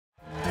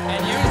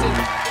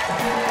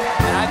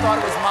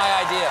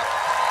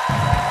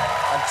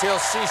till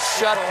she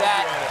shut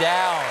that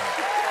down.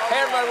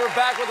 Hey, everybody, we're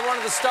back with one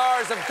of the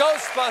stars of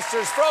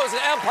Ghostbusters, Frozen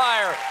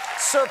Empire,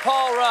 Sir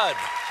Paul Rudd.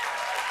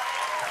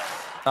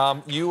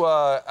 You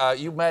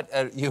went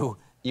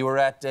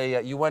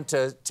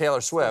to Taylor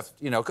Swift,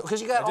 you know,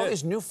 because you got all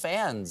these new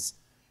fans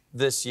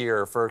this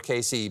year for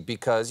Casey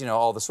because, you know,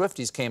 all the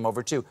Swifties came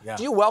over too. Yeah.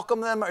 Do you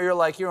welcome them, or you're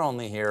like, you're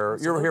only here,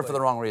 you're here for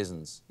the wrong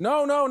reasons?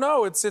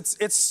 No.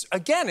 It's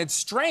again, it's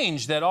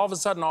strange that all of a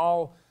sudden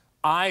all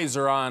eyes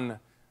are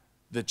on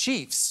the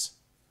Chiefs.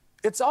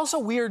 It's also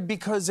weird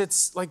because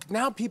it's like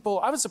now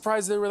people, I was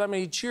surprised there were that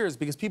many cheers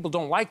because people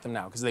don't like them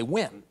now because they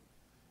win.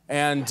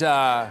 And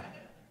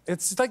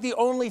it's like the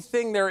only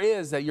thing there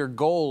is that your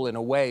goal in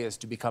a way is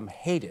to become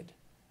hated.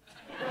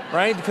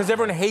 Right? Because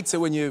everyone hates it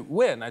when you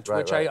win,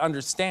 which I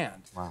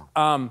understand.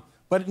 Wow.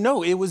 But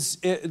no,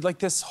 like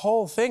this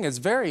whole thing is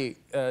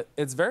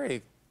it's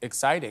very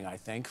exciting, I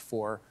think,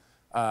 for,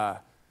 you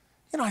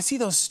know, I see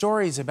those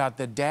stories about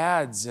the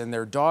dads and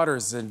their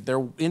daughters and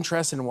their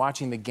interest in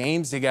watching the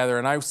games together,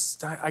 and I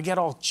get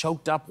all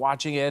choked up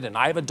watching it, and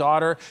I have a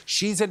daughter.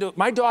 She's into it.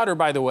 My daughter,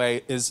 by the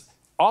way, is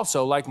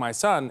also like my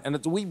son, and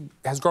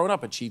has grown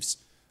up a Chiefs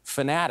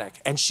fanatic,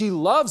 and she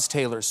loves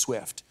Taylor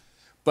Swift.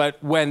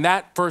 But when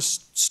that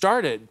first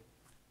started,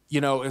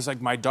 you know, it was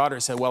like my daughter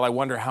said, well, I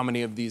wonder how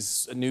many of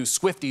these new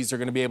Swifties are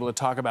going to be able to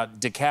talk about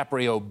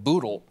DiCaprio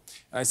Boodle.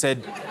 And I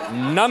said,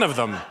 none of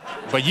them,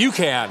 but you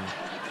can.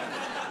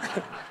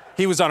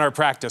 He was on our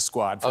practice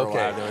squad for a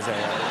while.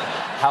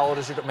 How old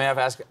is your daughter? May I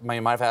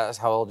have asked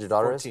how old your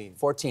daughter is?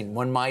 14.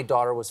 When my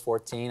daughter was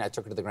 14, I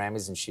took her to the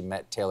Grammys and she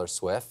met Taylor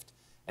Swift.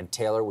 And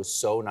Taylor was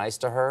so nice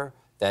to her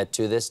that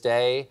to this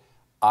day,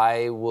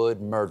 I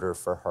would murder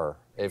for her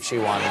if she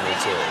wanted me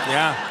to.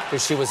 Yeah.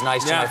 Because she was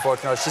nice to my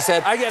 14-year-old. She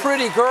said,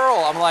 pretty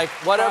girl. I'm like,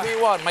 whatever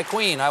you want, my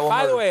queen, I will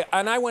murder. By the way,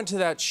 and I went to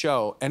that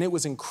show, and it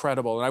was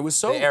incredible. And I was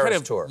so the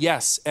Eras tour.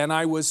 Yes, and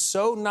I was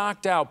so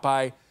knocked out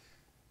by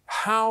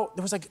how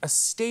there was like a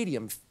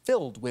stadium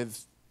filled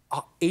with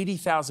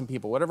 80,000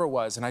 people, whatever it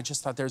was. And I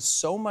just thought there's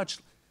so much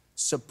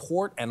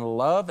support and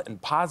love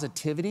and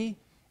positivity.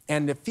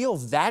 And to feel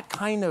that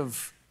kind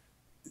of,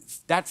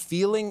 that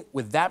feeling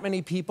with that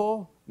many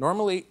people,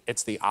 normally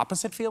it's the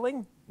opposite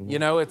feeling. You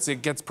know,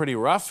 it gets pretty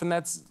rough, and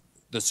that's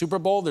the Super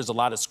Bowl. There's a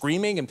lot of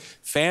screaming and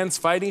fans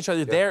fighting each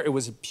other. There, it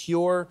was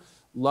pure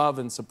love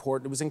and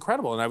support. It was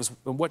incredible,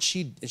 and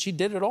she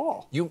did it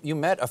all. You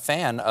met a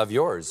fan of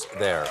yours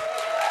there.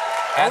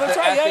 At the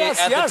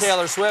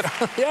Taylor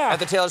Swift, at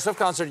the Taylor Swift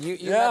concert, you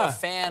met a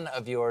fan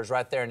of yours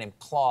right there named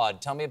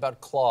Claude. Tell me about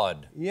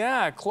Claude.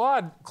 Yeah,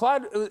 Claude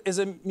is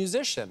a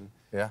musician.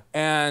 Yeah.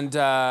 And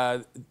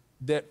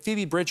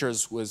Phoebe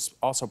Bridgers was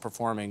also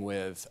performing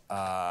with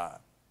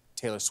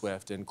Taylor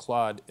Swift, and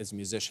Claude is a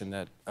musician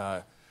that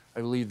I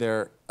believe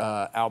their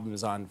album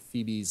is on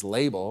Phoebe's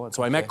label. And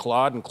so I met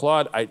Claude, and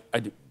Claude, I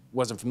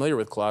wasn't familiar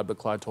with Claude, but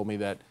Claude told me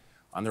that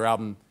on their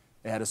album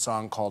they had a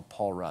song called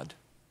Paul Rudd.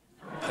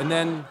 And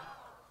then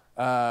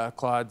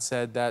Claude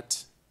said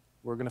that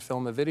we're gonna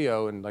film a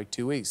video in like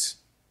 2 weeks.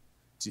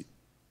 Do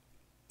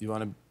you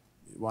wanna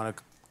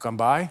come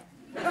by?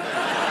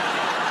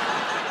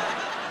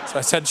 So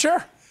I said,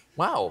 sure.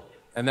 Wow.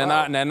 And then,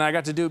 I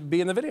got to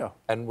be in the video.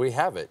 And we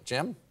have it.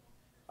 Jim?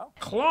 Oh,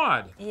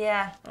 Claude.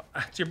 Yeah.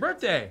 It's your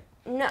birthday.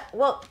 No,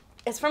 well,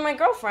 it's from my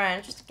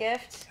girlfriend. Just a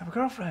gift. You have a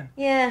girlfriend?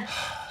 Yeah.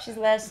 She's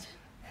the best.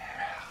 I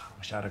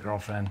wish I had a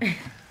girlfriend.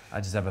 I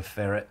just have a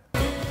ferret.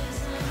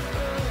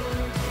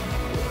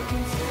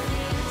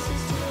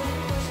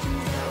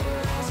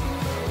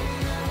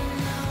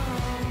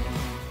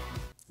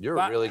 You're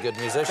a really good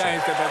musician.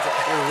 Thanks, You're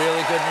a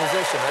really good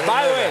musician.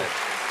 By the way,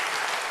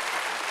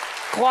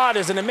 Claude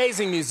is an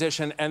amazing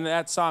musician, and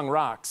that song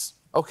rocks.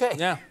 Okay.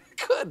 Yeah.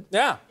 Good.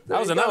 Yeah. That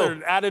was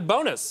another added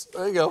bonus.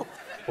 There you go.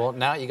 Well,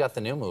 now you got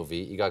the new movie.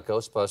 You got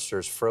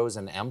Ghostbusters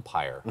Frozen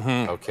Empire.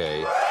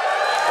 Okay.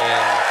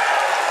 And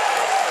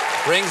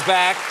brings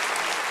back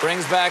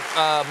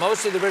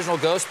most of the original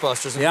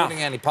Ghostbusters,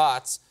 including Annie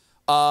Potts.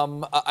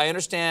 I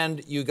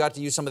understand you got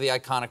to use some of the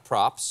iconic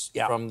props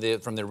from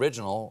the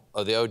original,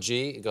 the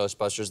OG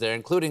Ghostbusters there,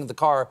 including the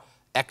car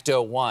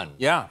Ecto-1.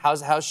 Yeah.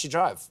 How's she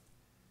drive?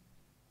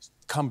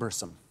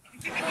 Cumbersome.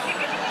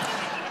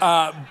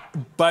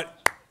 But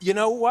you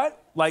know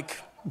what? Like,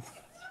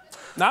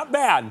 not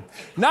bad.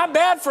 Not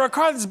bad for a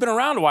car that's been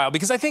around a while,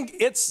 because I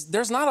think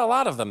there's not a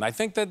lot of them. I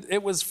think that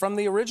it was from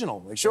the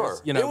original. Sure.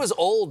 You know, it was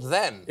old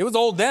then. It was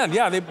old then,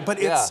 yeah. But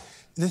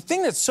the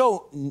thing that's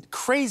so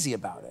crazy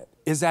about it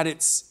is that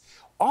it's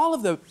all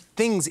of the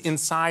things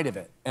inside of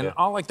it, and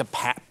all like the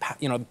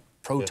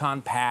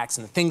proton packs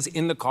and the things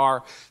in the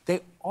car,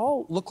 they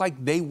all look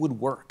like they would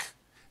work.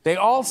 They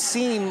all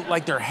seem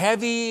like they're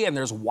heavy, and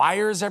there's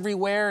wires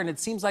everywhere, and it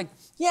seems like,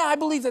 yeah, I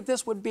believe that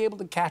this would be able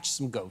to catch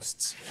some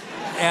ghosts.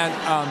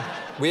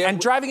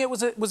 And driving it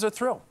was a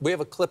thrill. We have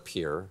a clip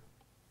here.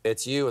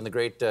 It's you and the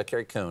great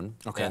Carrie Coon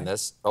in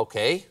this.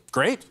 Okay.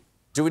 Great.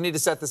 Do we need to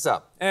set this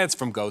up? It's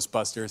from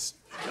Ghostbusters.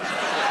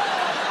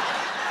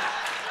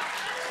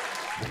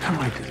 We're kind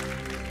of like to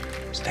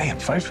stay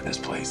and fight for this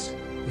place.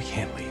 We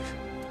can't leave.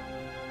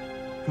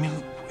 I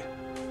mean,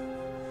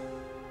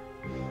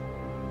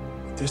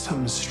 there's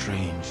something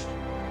strange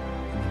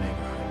in the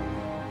neighborhood,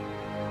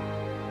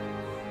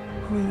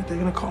 who are they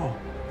gonna call?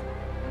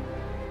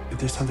 If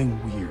there's something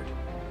weird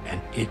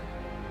and it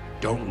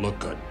don't look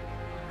good,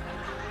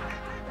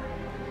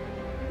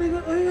 who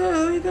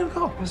are you gonna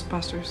call?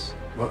 Ghostbusters.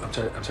 Well, I'm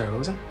sorry, what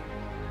was it?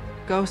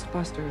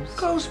 Ghostbusters.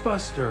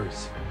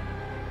 Ghostbusters.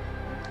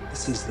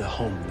 This is the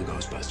home of the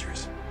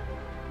Ghostbusters.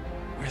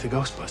 We're the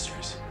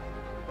Ghostbusters.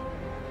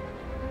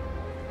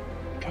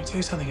 Can I tell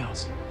you something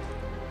else?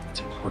 It's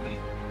important.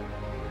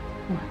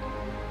 What?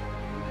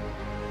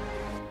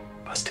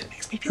 Busted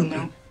makes me feel good.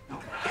 No.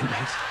 It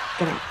makes.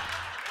 Get out.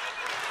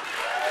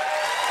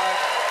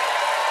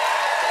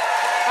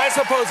 I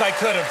suppose I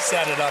could have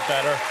set it up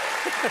better.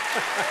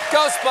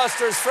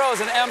 Ghostbusters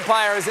Frozen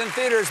Empire is in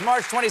theaters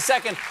March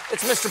 22nd.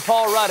 It's Mr.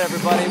 Paul Rudd,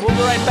 everybody. We'll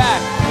be right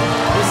back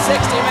with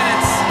 60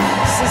 Minutes,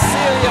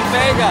 Cecilia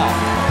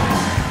Vega.